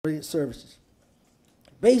related services.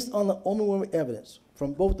 Based on the overwhelming evidence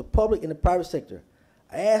from both the public and the private sector,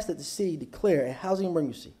 I ask that the city declare a housing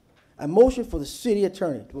emergency. I motion for the city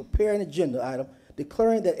attorney to prepare an agenda item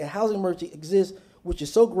declaring that a housing emergency exists, which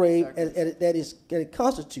is so grave that it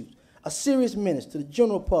constitutes a serious menace to the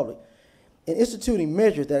general public, and instituting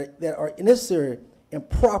measures that are necessary and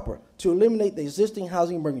proper to eliminate the existing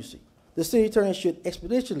housing emergency. The city attorney should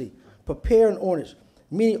expeditiously prepare an ordinance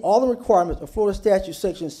meeting all the requirements of Florida Statute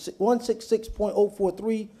Section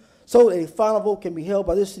 166.043 so that a final vote can be held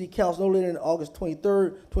by this city council no later than August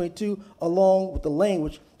 23rd, 22, along with the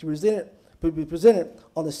language to be presented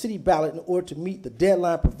on the city ballot in order to meet the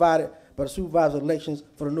deadline provided by the supervisor elections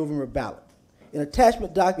for the November ballot. An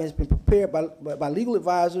attachment document has been prepared by legal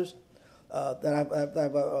advisors that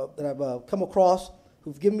I've come across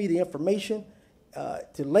who've given me the information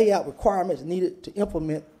to lay out requirements needed to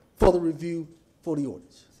implement further review for the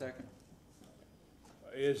ordinance. Second.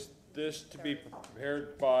 Is this to be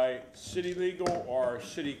prepared by city legal or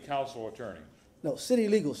city council attorney? No, city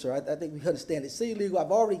legal, sir. I think we understand it. City legal, I've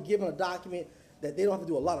already given a document that they don't have to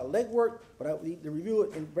do a lot of legwork, but I need to review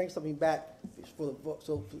it and bring something back for the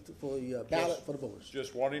ballot for the voters.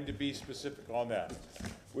 Just wanting to be specific on that.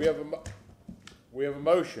 We have a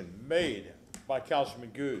motion made by Councilman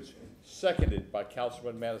Goods, seconded by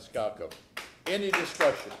Councilman Maniscalco. Any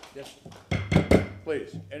discussion? Yes,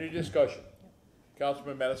 please. Any discussion?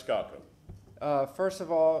 Councilman Maniscalco. First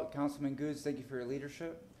of all, Councilman Goods, thank you for your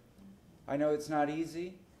leadership. I know it's not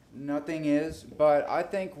easy. Nothing is, but I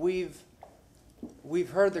think we've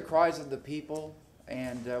heard the cries of the people,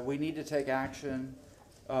 and we need to take action.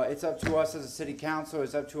 It's up to us as a city council.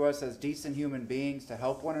 It's up to us as decent human beings to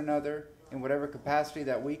help one another in whatever capacity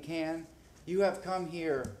that we can. You have come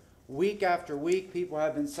here week after week. People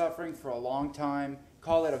have been suffering for a long time.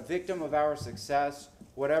 Call it a victim of our success,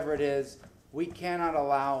 whatever it is. We cannot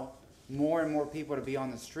allow more and more people to be on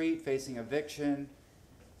the street facing eviction.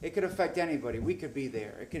 It could affect anybody. We could be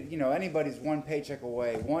there. It could, anybody's one paycheck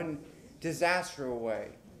away, one disaster away.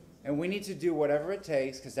 And we need to do whatever it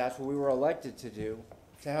takes, because that's what we were elected to do,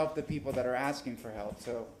 to help the people that are asking for help.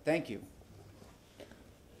 So thank you.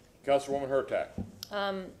 Councilwoman Hurtak.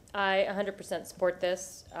 I 100% support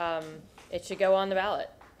this. It should go on the ballot.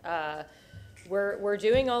 We're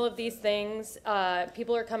doing all of these things.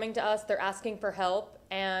 People are coming to us. They're asking for help,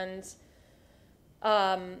 and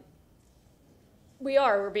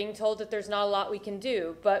we're being told that there's not a lot we can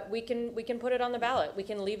do, but we can put it on the ballot. We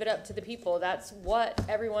can leave it up to the people. That's what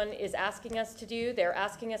everyone is asking us to do. They're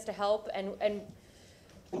asking us to help, and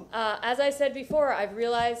as I said before, I've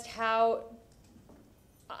realized how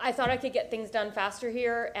I thought I could get things done faster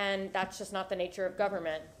here, and that's just not the nature of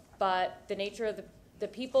government. But the nature of the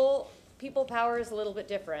people power is a little bit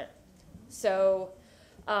different. So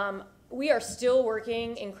we are still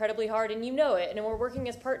working incredibly hard, and you know it, and we're working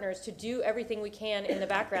as partners to do everything we can in the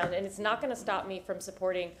background, and it's not going to stop me from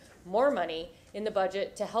supporting more money in the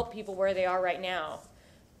budget to help people where they are right now.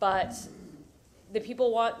 But the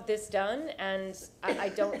people want this done, and I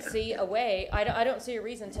don't see a way, I don't see a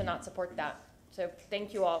reason to not support that. So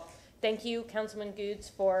thank you all. Thank you, Councilman Goods,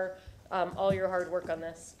 for all your hard work on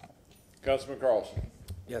this. Councilman Carlson.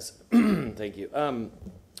 Yes, thank you. I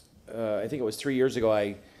think it was 3 years ago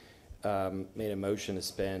I made a motion to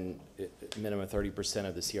spend a minimum of 30%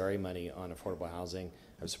 of the CRA money on affordable housing.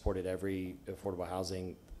 I've supported every affordable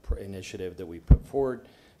housing initiative that we put forward.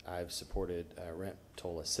 I've supported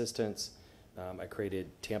rental assistance. I created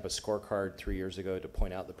Tampa Scorecard 3 years ago to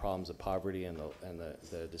point out the problems of poverty and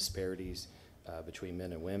the disparities between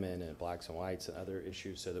men and women and blacks and whites and other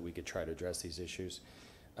issues so that we could try to address these issues.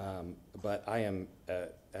 But I am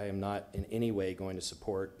not in any way going to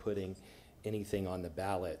support putting anything on the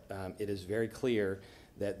ballot. It is very clear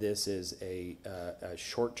that this is a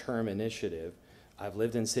short-term initiative. I've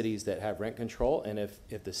lived in cities that have rent control, and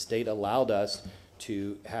if the state allowed us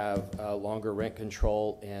to have longer rent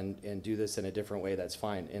control and do this in a different way, that's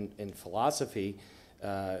fine. In philosophy,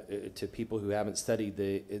 to people who haven't studied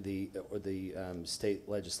the state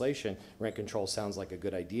legislation, rent control sounds like a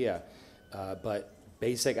good idea, but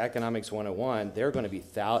basic economics 101, they're going to be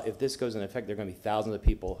if this goes into effect, there are going to be thousands of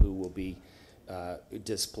people who will be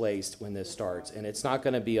displaced when this starts, and it's not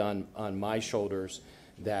going to be on my shoulders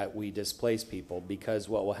that we displace people, because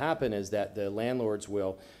what will happen is that the landlords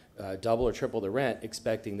will double or triple the rent,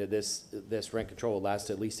 expecting that this rent control will last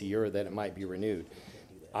at least a year, or that it might be renewed.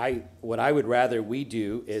 What I would rather we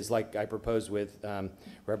do is, like I proposed with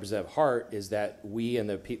Representative Hart, is that we and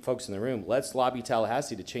the folks in the room, let's lobby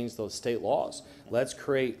Tallahassee to change those state laws. Let's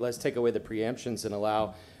take away the preemptions and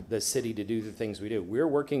allow the city to do the things we do. We're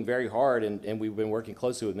working very hard, and we've been working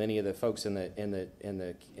closely with many of the folks in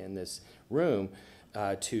this room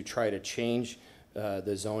to try to change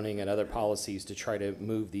the zoning and other policies to try to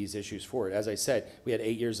move these issues forward. As I said, we had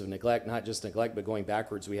 8 years of neglect, not just neglect, but going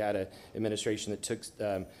backwards. We had an administration that took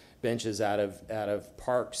benches out of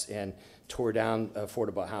parks and tore down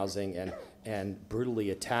affordable housing and brutally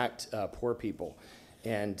attacked poor people.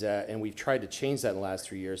 And we've tried to change that in the last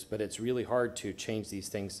 3 years, but it's really hard to change these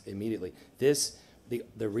things immediately.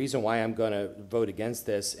 The reason why I'm going to vote against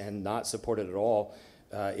this and not support it at all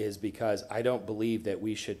is because I don't believe that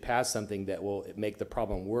we should pass something that will make the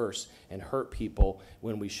problem worse and hurt people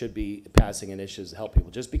when we should be passing initiatives to help people.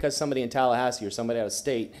 Just because somebody in Tallahassee or somebody out of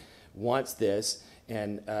state wants this,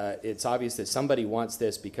 and it's obvious that somebody wants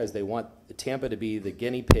this because they want Tampa to be the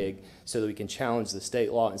guinea pig so that we can challenge the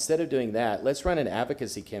state law. Instead of doing that, let's run an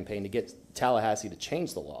advocacy campaign to get Tallahassee to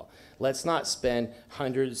change the law. Let's not spend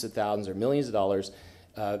hundreds of thousands or millions of dollars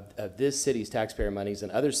of this city's taxpayer monies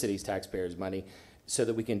and other cities' taxpayers' money so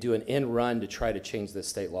that we can do an end run to try to change the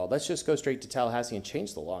state law. Let's just go straight to Tallahassee and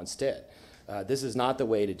change the law instead. This is not the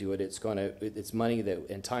way to do it. It's money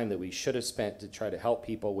and time that we should have spent to try to help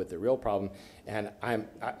people with the real problem. And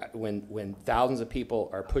when thousands of people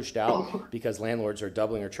are pushed out because landlords are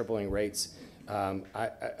doubling or tripling rates,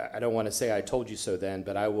 I don't want to say I told you so then,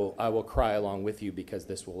 but I will cry along with you because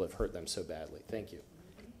this will have hurt them so badly. Thank you.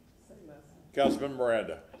 Councilman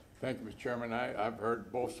Miranda. Thank you, Mr. Chairman. I've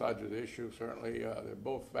heard both sides of the issue. Certainly, they're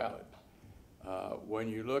both valid. When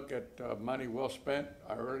you look at money well spent,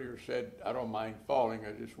 I earlier said I don't mind falling,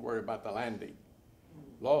 I just worry about the landing.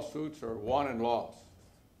 Lawsuits are won and lost.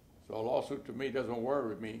 So a lawsuit to me doesn't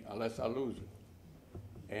worry me unless I lose it.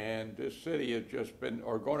 And this city has just been,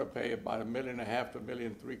 or going to pay about $1.5 million to $1.75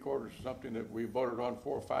 million, something that we voted on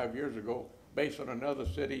 4 or 5 years ago based on another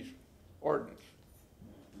city's ordinance.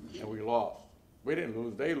 And we lost. We didn't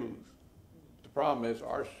lose, they lose. The problem is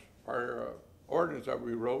our ordinance that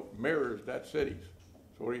we wrote mirrors that city's.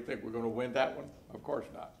 So what do you think, we're going to win that one? Of course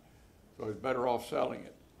not. So it's better off selling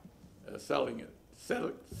it,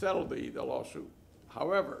 settle the lawsuit.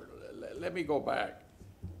 However, let me go back.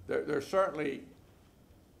 There's certainly,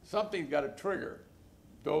 something's got to trigger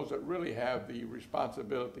those that really have the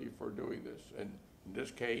responsibility for doing this. And in this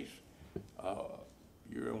case,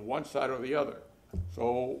 you're on one side or the other.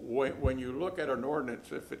 So when you look at an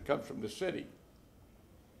ordinance, if it comes from the city,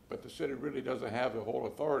 but the city really doesn't have the whole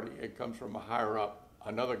authority, it comes from a higher up,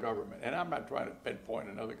 another government. And I'm not trying to pinpoint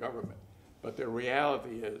another government, but the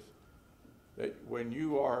reality is that when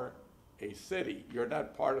you are a city, you're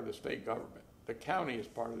not part of the state government. The county is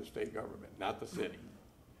part of the state government, not the city.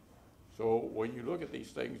 So when you look at these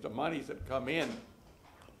things, the monies that come in,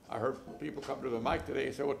 I heard people come to the mic today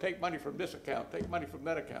and say, well, take money from this account, take money from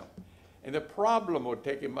that account. And the problem with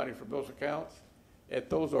taking money from those accounts is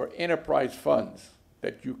those are enterprise funds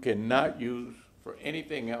that you cannot use for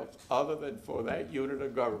anything else other than for that unit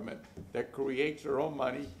of government that creates their own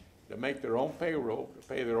money, to make their own payroll, to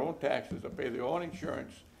pay their own taxes, to pay their own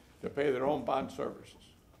insurance, to pay their own bond services.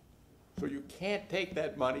 So you can't take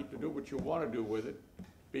that money to do what you want to do with it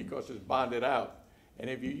because it's bonded out. And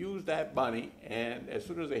if you use that money, and as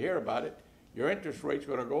soon as they hear about it, your interest rate's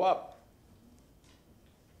going to go up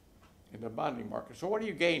in the bonding market. So what are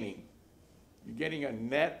you gaining? You're getting a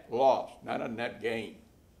net loss, not a net gain.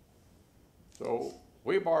 So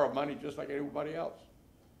we borrow money just like everybody else.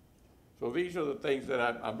 So these are the things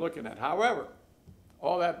that I'm looking at. However,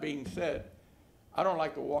 all that being said, I don't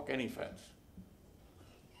like to walk any fence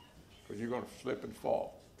because you're going to slip and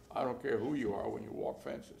fall. I don't care who you are when you walk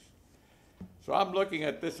fences. So I'm looking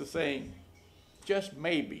at this as saying, just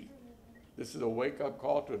maybe, this is a wake-up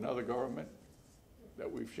call to another government,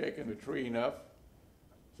 that we've shaken the tree enough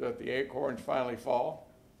so that the acorns finally fall.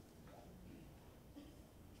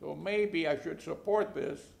 So maybe I should support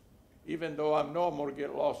this, even though I know I'm going to get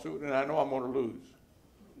a lawsuit and I know I'm going to lose.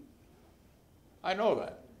 I know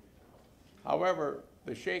that. However,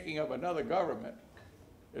 the shaking of another government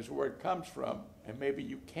is where it comes from, and maybe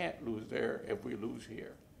you can't lose there if we lose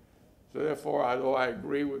here. So therefore, although I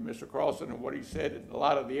agree with Mr. Carlson and what he said in a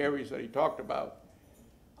lot of the areas that he talked about,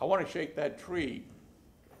 I want to shake that tree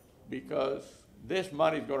because this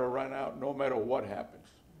money's going to run out no matter what happens.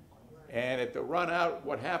 And if they run out,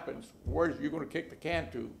 what happens? Where's you going to kick the can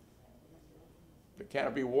to? The can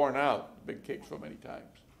will be worn out. It's been kicked so many times.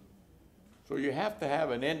 So you have to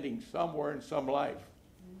have an ending somewhere in some life.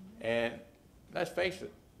 And let's face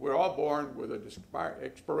it, we're all born with an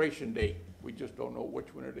expiration date. We just don't know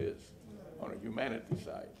which one it is on a humanity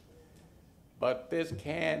side. But this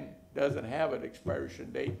can doesn't have an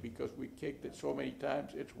expiration date because we kicked it so many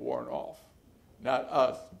times, it's worn off. not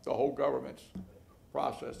us, the whole government's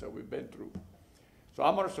process that we've been through. So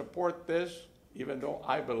I'm gonna support this, even though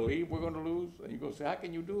I believe we're gonna lose. And you're gonna say, how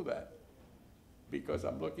can you do that? Because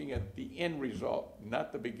I'm looking at the end result,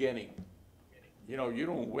 not the beginning. You know, you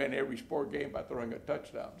don't win every sport game by throwing a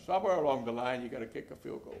touchdown. Somewhere along the line, you gotta kick a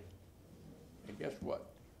field goal. And guess what?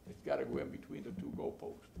 It's gotta go in between the two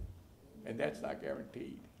goalposts. And that's not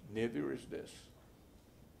guaranteed. Neither is this.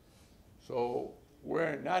 So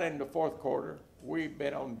we're not in the fourth quarter. We've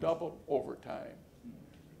been on double overtime.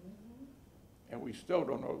 And we still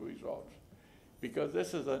don't know the results. Because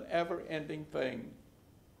this is an ever-ending thing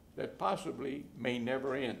that possibly may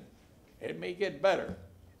never end. It may get better,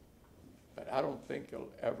 but I don't think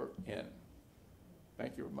it'll ever end.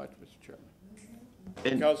 Thank you very much, Mr. Chairman.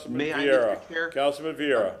 And Councilman may I, Vieira. Mr. Chair? Councilman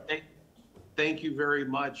Vieira. Thank you very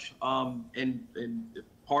much. And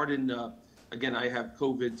pardon, again, I have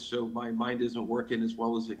COVID, so my mind isn't working as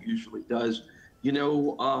well as it usually does. You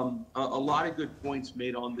know, a lot of good points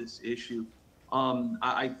made on this issue.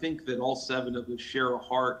 I think that all 7 of us share a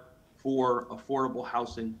heart for affordable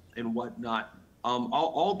housing and whatnot.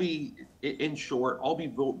 I'll be, in short, I'll be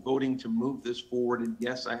voting to move this forward. And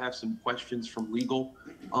yes, I have some questions from legal,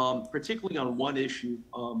 particularly on one issue,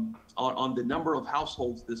 on the number of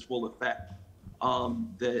households this will affect.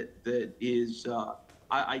 That is,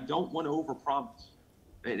 I don't want to overpromise.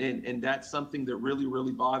 And that's something that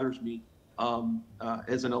really bothers me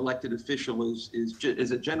as an elected official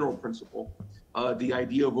is a general principle, the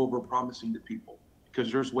idea of overpromising to people. Because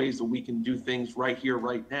there's ways that we can do things right here,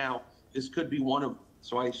 right now. This could be one of them.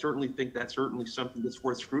 So I certainly think that's certainly something that's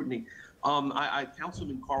worth scrutiny.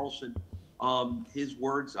 Councilman Carlson, his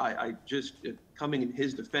words, I just coming in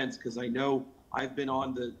his defense, because I know I've been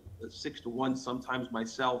on the 6-1 sometimes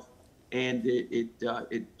myself, and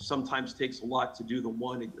it sometimes takes a lot to do the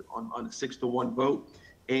one on a 6-1 vote.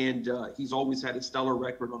 And he's always had a stellar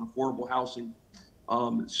record on affordable housing.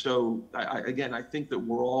 So again, I think that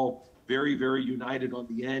we're all very united on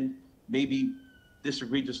the end, maybe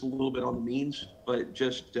disagree just a little bit on the means, but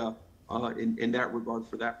just in that regard,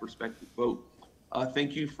 for that perspective vote.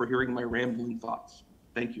 Thank you for hearing my rambling thoughts.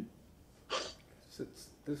 Thank you. Since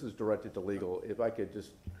this is directed to legal, if I could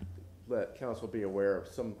just let council be aware of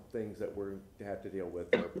some things that we're to have to deal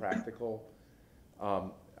with that are practical.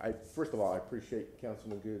 First of all, I appreciate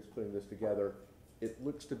Councilman Goods putting this together. It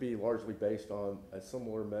looks to be largely based on a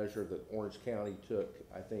similar measure that Orange County took,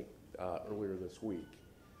 I think, earlier this week.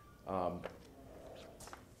 Well,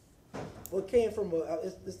 it came from,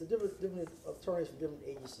 it's the different attorneys from different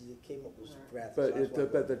agencies that came up with some drafts. But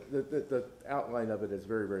the outline of it is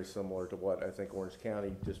very similar to what I think Orange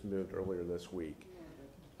County just moved earlier this week.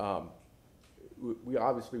 We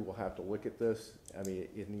obviously will have to look at this. I mean,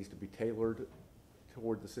 it needs to be tailored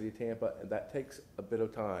toward the city of Tampa, and that takes a bit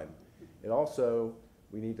of time. It also,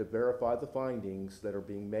 we need to verify the findings that are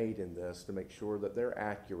being made in this to make sure that they're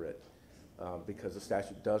accurate. Because the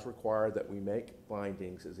statute does require that we make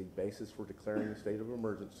findings as a basis for declaring a state of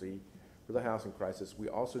emergency for the housing crisis. We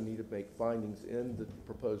also need to make findings in the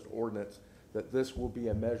proposed ordinance that this will be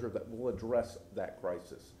a measure that will address that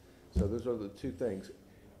crisis. So those are the two things.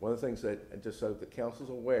 One of the things that, just so the council's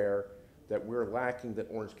aware, that we're lacking that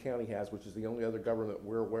Orange County has, which is the only other government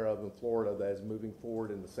we're aware of in Florida that is moving forward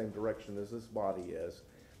in the same direction as this body is,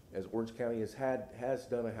 as Orange County has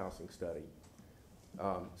done a housing study.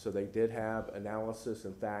 So they did have analysis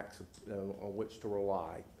and facts on which to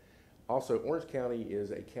rely. Also, Orange County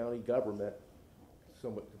is a county government,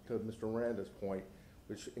 somewhat to Mr. Miranda's point,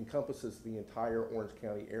 which encompasses the entire Orange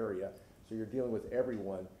County area. So you're dealing with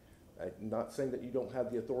everyone. I'm not saying that you don't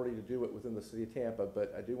have the authority to do it within the city of Tampa,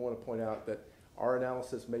 but I do want to point out that our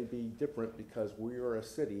analysis may be different because we are a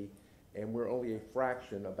city and we're only a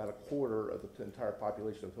fraction, about a quarter of the entire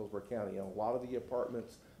population of Hillsborough County. And a lot of the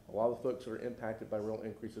apartments, a lot of the folks that are impacted by real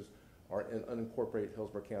increases are in unincorporated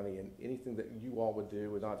Hillsborough County, and anything that you all would do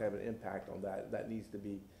would not have an impact on that. That needs to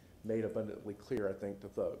be made abundantly clear, I think, to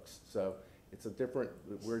folks. So it's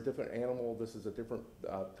we're a different animal. This is a different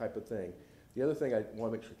type of thing. The other thing I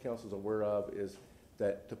want to make sure council's aware of is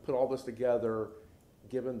that to put all this together,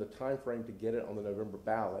 given the time frame to get it on the November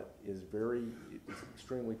ballot, is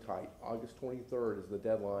extremely tight. August 23rd is the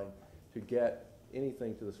deadline to get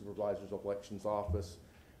anything to the supervisor's elections office.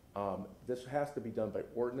 This has to be done by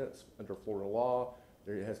ordinance under Florida law.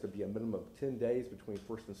 There has to be a minimum of 10 days between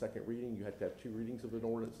first and second reading. You have to have 2 readings of an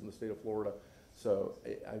ordinance in the state of Florida. So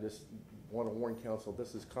I just want to warn council,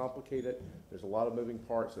 this is complicated. There's a lot of moving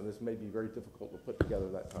parts, and this may be very difficult to put together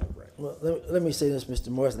that time frame. Well, let me say this, Mr.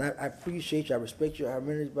 Morrison. I appreciate you. I respect your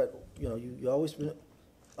arguments, but you know, you always been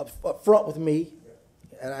up front with me,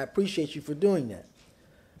 and I appreciate you for doing that.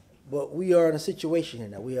 But we are in a situation here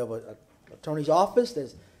now. We have a attorney's office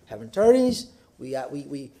that's having attorneys. We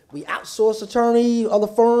outsource attorney, other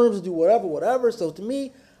firms do whatever. So to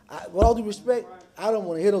me, with all due respect, I don't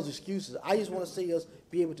want to hear those excuses. I just want to see us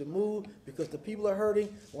be able to move because the people are hurting.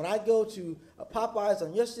 When I go to Popeyes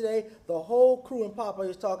on yesterday, the whole crew in Popeyes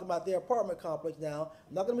is talking about their apartment complex now.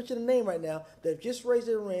 I'm not going to mention the name right now. They've just raised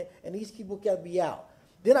their rent, and these people got to be out.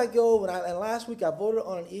 Then I go, and last week I voted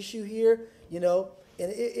on an issue here, and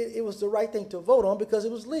it was the right thing to vote on because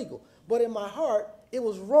it was legal. But in my heart, it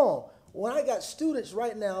was wrong. When I got students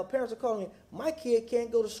right now, parents are calling me, my kid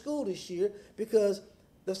can't go to school this year because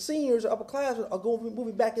the seniors, upperclassmen, are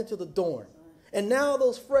moving back into the dorm. And now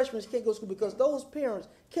those freshmen can't go to school because those parents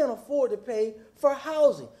can't afford to pay for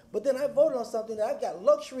housing. But then I voted on something that I've got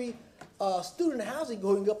luxury student housing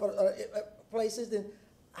going up places. Then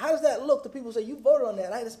how does that look to people who say, you voted on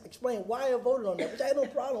that? I just explain why I voted on that, which I had no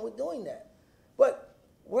problem with doing that. But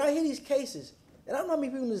when I hear these cases, and I don't know how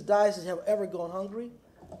many people in this diocese have ever gone hungry,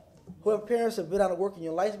 who have parents have been out of work and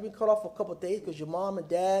your lights have been cut off for a couple of days because your mom and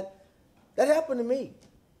dad, that happened to me.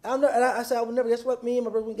 I said I would never. That's what me and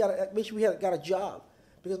my brother we got to make sure we got a job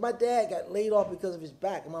because my dad got laid off because of his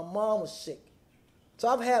back and my mom was sick. So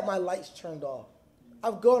I've had my lights turned off.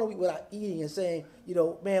 I've gone a week without eating and saying,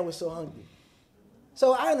 man, we're so hungry.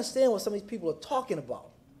 So I understand what some of these people are talking about.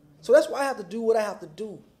 So that's why I have to do what I have to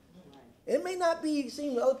do. And it may not be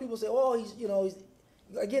seen when other people say, oh, he's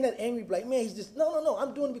again that angry black man. He's just no.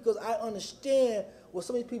 I'm doing it because I understand what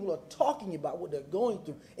some of these people are talking about, what they're going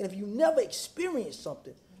through. And if you never experience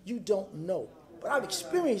something, you don't know. But I've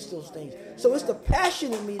experienced those things. So it's the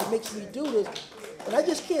passion in me that makes me do this. And I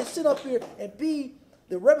just can't sit up here and be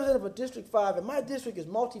the representative of District 5. And my district is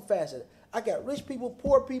multifaceted. I got rich people,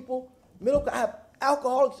 poor people, middle class. I have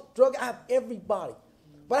alcoholics, drug. I have everybody.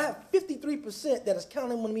 But I have 53% that is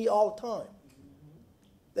counting on me all the time.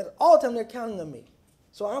 That all the time they're counting on me.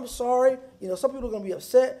 So I'm sorry. Some people are going to be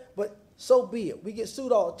upset, but so be it. We get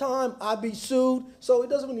sued all the time. I be sued. So it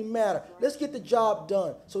doesn't really matter. Let's get the job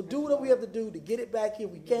done. So do whatever we have to do to get it back here.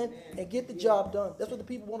 We can and get the job done. That's what the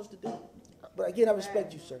people want us to do. But again, I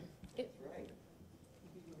respect you, sir.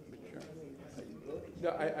 No,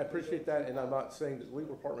 I appreciate that, and I'm not saying that the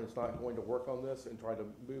legal department is not going to work on this and try to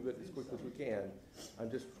move it as quickly as we can. I'm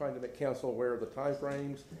just trying to make council aware of the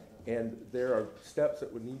timeframes, and there are steps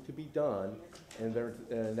that would need to be done, and there's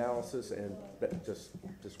an analysis, and that just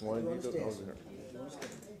wanted you to know there.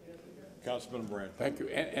 Councilman Brand. Thank you.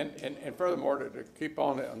 And furthermore, to keep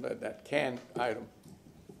on that can item,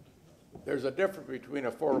 there's a difference between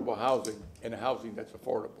affordable housing and housing that's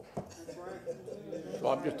affordable. So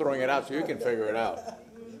I'm just throwing it out so you can figure it out.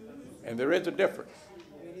 And there is a difference.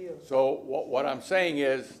 So what I'm saying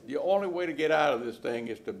is the only way to get out of this thing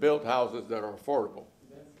is to build houses that are affordable.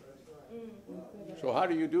 So how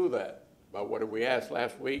do you do that? About what did we ask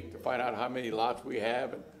last week to find out how many lots we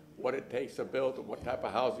have and what it takes to build and what type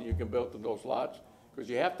of housing you can build in those lots? Because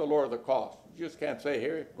you have to lower the cost. You just can't say,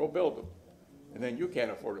 here, go build them. And then you can't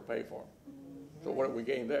afford to pay for them. So what do we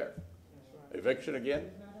gain there? Eviction again?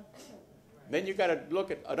 Then you got to look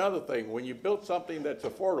at another thing. When you build something that's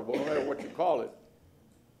affordable, no matter what you call it,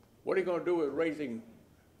 what are you going to do with raising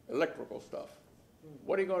electrical stuff?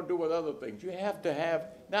 What are you going to do with other things? You have to have,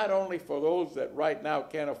 not only for those that right now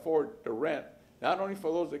can't afford to rent, not only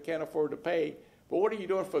for those that can't afford to pay, but what are you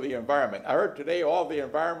doing for the environment? I heard today all the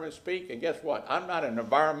environmentalists speak, and guess what? I'm not an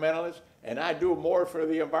environmentalist, and I do more for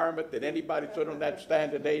the environment than anybody stood on that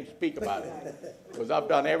stand today and speak about it, because I've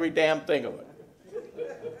done every damn thing of it.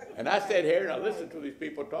 And I sat here and I listened to these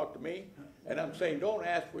people talk to me, and I'm saying, don't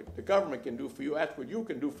ask what the government can do for you, ask what you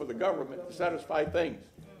can do for the government to satisfy things.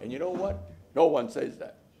 And you know what? No one says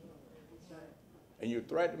that. And you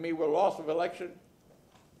threaten me with loss of election?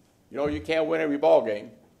 You can't win every ball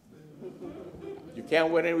game. You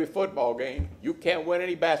can't win every football game. You can't win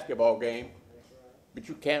any basketball game, but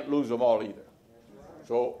you can't lose them all either.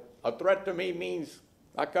 So a threat to me means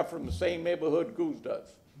I come from the same neighborhood Goose does.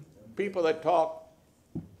 People that talk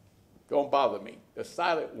don't bother me. The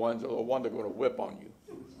silent ones are the ones that are going to whip on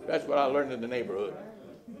you. That's what I learned in the neighborhood.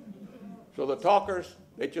 So the talkers,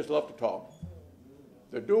 they just love to talk.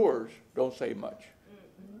 The doers don't say much,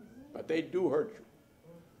 but they do hurt you.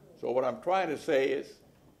 So what I'm trying to say is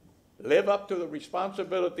live up to the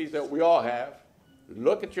responsibilities that we all have.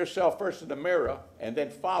 Look at yourself first in the mirror and then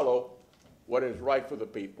follow what is right for the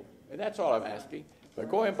people. And that's all I'm asking. But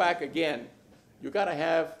going back again, you got to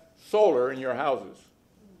have solar in your houses.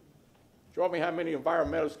 Show me how many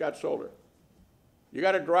environmentalists got solar. You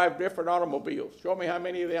got to drive different automobiles. Show me how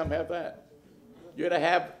many of them have that. You got to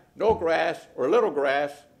have no grass or little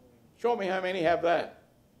grass. Show me how many have that.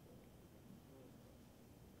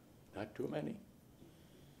 Not too many.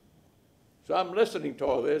 So I'm listening to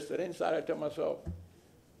all this, and inside I tell myself,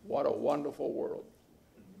 what a wonderful world.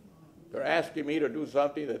 They're asking me to do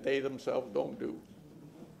something that they themselves don't do.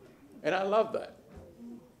 And I love that.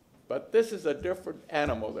 But this is a different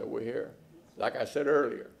animal that we're here. Like I said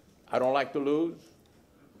earlier, I don't like to lose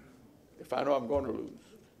if I know I'm going to lose.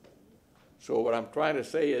 So what I'm trying to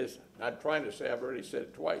say is, not trying to say, I've already said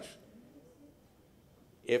it twice.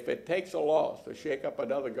 If it takes a loss to shake up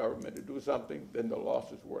another government to do something, then the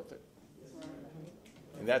loss is worth it.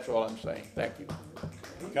 And that's all I'm saying. Thank you.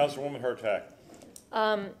 Councilwoman Hurtak.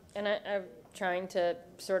 And I'm trying to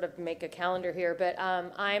sort of make a calendar here, but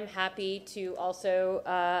I'm happy to also,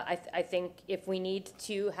 I think if we need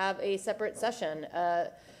to have a separate session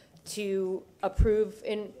to approve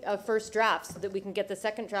in a first draft so that we can get the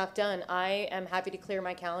second draft done, I am happy to clear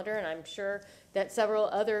my calendar, and I'm sure that several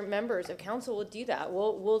other members of council will do that.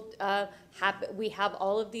 We have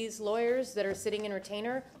all of these lawyers that are sitting in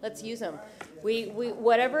retainer. Let's use them. We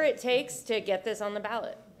whatever it takes to get this on the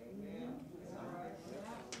ballot.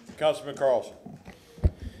 Councilman Carlson.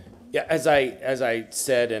 Yeah, as I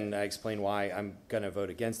said, and I explained why I'm going to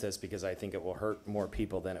vote against this, because I think it will hurt more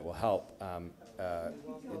people than it will help.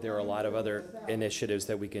 There are a lot of other initiatives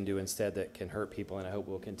that we can do instead that can hurt people, and I hope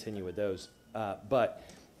we'll continue with those. But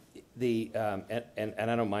and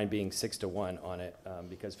I don't mind being 6-1 on it,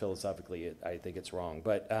 because philosophically I think it's wrong.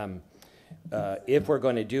 But if we're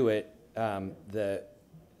going to do it, the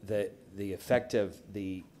effect of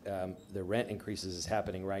the rent increases is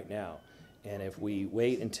happening right now. And if we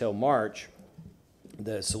wait until March,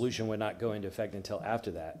 the solution would not go into effect until after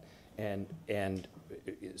that. And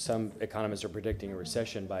some economists are predicting a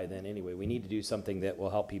recession by then anyway. We need to do something that will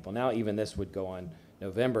help people now. Even this would go on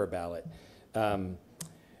November ballot.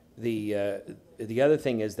 The other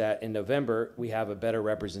thing is that in November, we have a better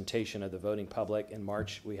representation of the voting public. In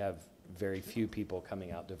March, we have very few people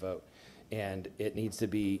coming out to vote. And it needs to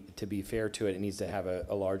be fair to it, it needs to have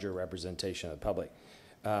a larger representation of the public.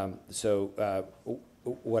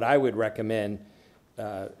 What I would recommend,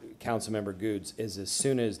 Councilmember Goods, is as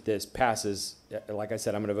soon as this passes, like I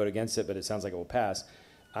said, I'm going to vote against it, but it sounds like it will pass.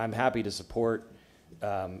 I'm happy to support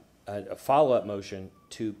a follow-up motion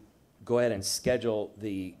to go ahead and schedule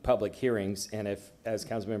the public hearings. And if, as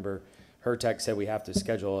Councilmember Hurtak said, we have to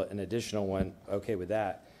schedule an additional one, okay with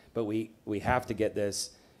that. But we have to get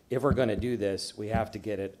this. If we're going to do this, we have to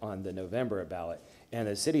get it on the November ballot. And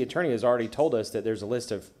the city attorney has already told us that there's a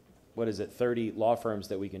list of, 30 law firms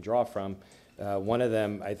that we can draw from. One of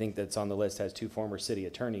them, I think that's on the list, has 2 former city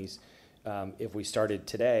attorneys. If we started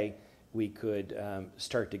today, we could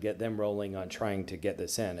start to get them rolling on trying to get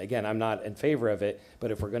this in. Again, I'm not in favor of it,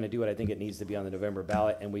 but if we're going to do it, I think it needs to be on the November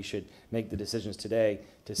ballot, and we should make the decisions today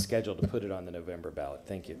to schedule to put it on the November ballot.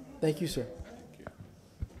 Thank you. Thank you, sir.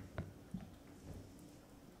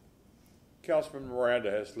 Councilman Miranda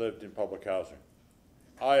has lived in public housing.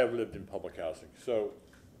 I have lived in public housing, so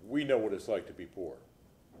we know what it's like to be poor.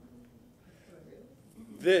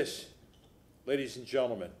 This, ladies and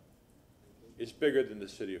gentlemen, is bigger than the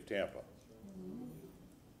city of Tampa.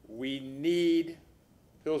 We need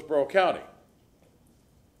Hillsborough County.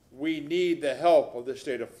 We need the help of the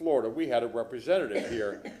state of Florida. We had a representative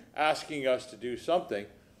here asking us to do something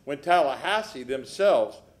when Tallahassee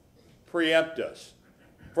themselves preempt us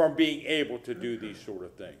from being able to do these sort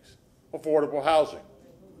of things. Affordable housing.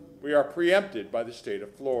 We are preempted by the state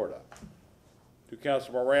of Florida. To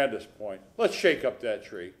Councilman Miranda's point, let's shake up that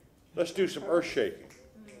tree. Let's do some earth shaking.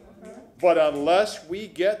 But unless we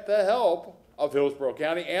get the help of Hillsborough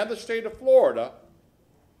County and the state of Florida,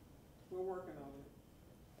 we're working on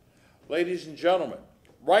it. Ladies and gentlemen,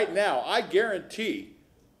 right now, I guarantee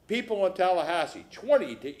people in Tallahassee,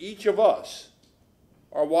 20 to each of us,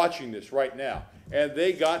 are watching this right now, and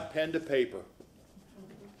they got pen to paper.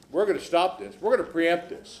 We're going to stop this. We're going to preempt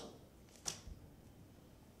this.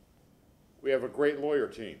 We have a great lawyer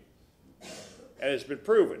team, and it's been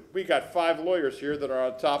proven. We got 5 lawyers here that are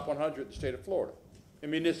on top 100 in the state of Florida, and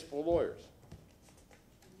municipal lawyers.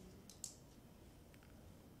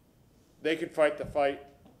 They can fight the fight.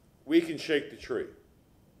 We can shake the tree.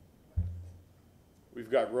 We've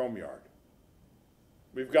got Rome Yard.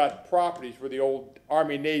 We've got properties where the old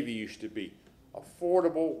Army Navy used to be.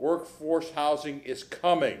 Affordable workforce housing is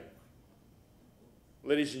coming.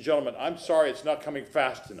 Ladies and gentlemen, I'm sorry it's not coming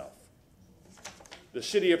fast enough. The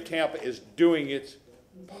city of Tampa is doing its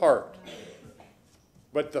part.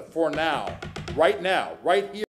 But for now, right here,